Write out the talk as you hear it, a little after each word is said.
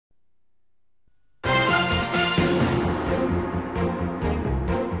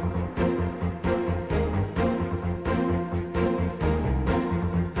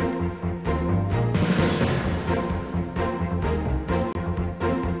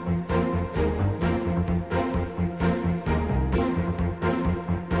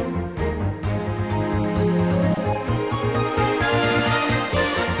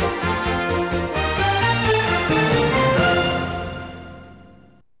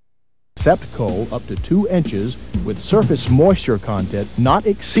accept coal up to 2 inches with surface moisture content not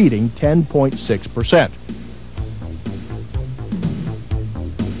exceeding 10.6%.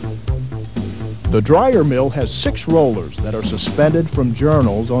 The dryer mill has 6 rollers that are suspended from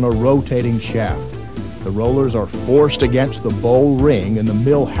journals on a rotating shaft. The rollers are forced against the bowl ring in the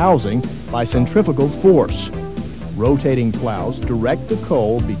mill housing by centrifugal force. Rotating plows direct the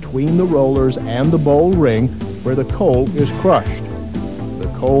coal between the rollers and the bowl ring where the coal is crushed.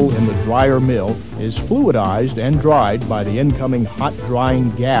 The coal in the dryer mill is fluidized and dried by the incoming hot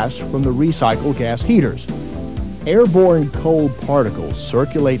drying gas from the recycle gas heaters. Airborne coal particles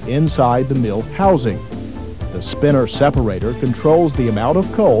circulate inside the mill housing. The Spinner Separator controls the amount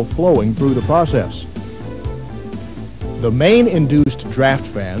of coal flowing through the process. The main induced draft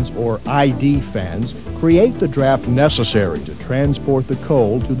fans, or ID fans, create the draft necessary to transport the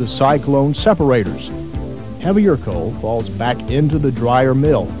coal to the cyclone separators. Heavier coal falls back into the dryer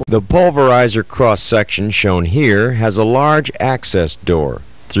mill. The pulverizer cross-section shown here has a large access door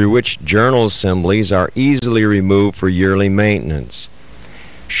through which journal assemblies are easily removed for yearly maintenance.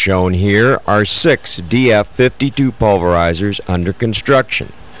 Shown here are 6 DF52 pulverizers under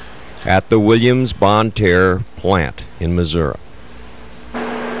construction at the Williams Bonne Terre plant in Missouri.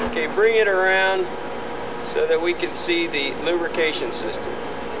 Okay, bring it around so that we can see the lubrication system.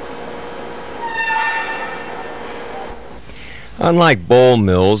 Unlike bowl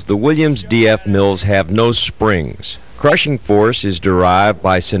mills, the Williams DF mills have no springs. Crushing force is derived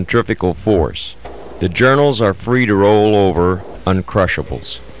by centrifugal force. The journals are free to roll over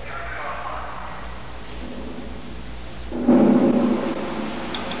uncrushables.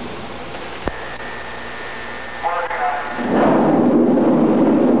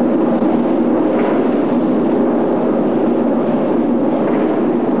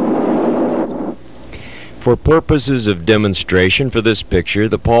 For purposes of demonstration for this picture,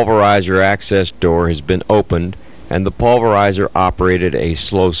 the pulverizer access door has been opened and the pulverizer operated at a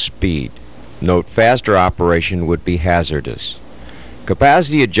slow speed. Note, faster operation would be hazardous.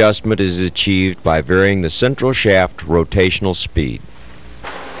 Capacity adjustment is achieved by varying the central shaft rotational speed.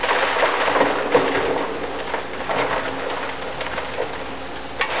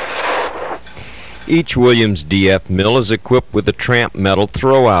 Each Williams DF mill is equipped with a tramp metal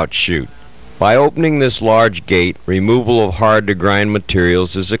throwout chute. By opening this large gate, removal of hard-to-grind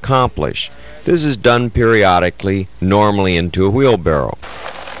materials is accomplished. This is done periodically, normally into a wheelbarrow.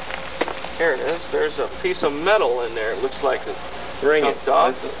 Here it is. There's a piece of metal in there. It looks like a Bring it.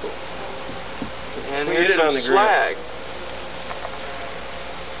 dog. And Get here's it on some the ground.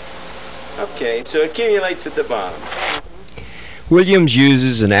 slag. Okay, so it accumulates at the bottom. Williams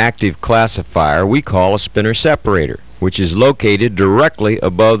uses an active classifier we call a spinner separator, which is located directly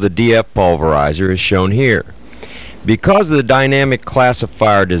above the DF pulverizer as shown here. Because of the dynamic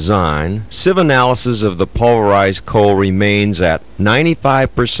classifier design, sieve analysis of the pulverized coal remains at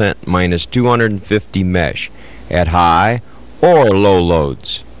 95% minus 250 mesh at high or low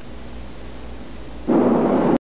loads.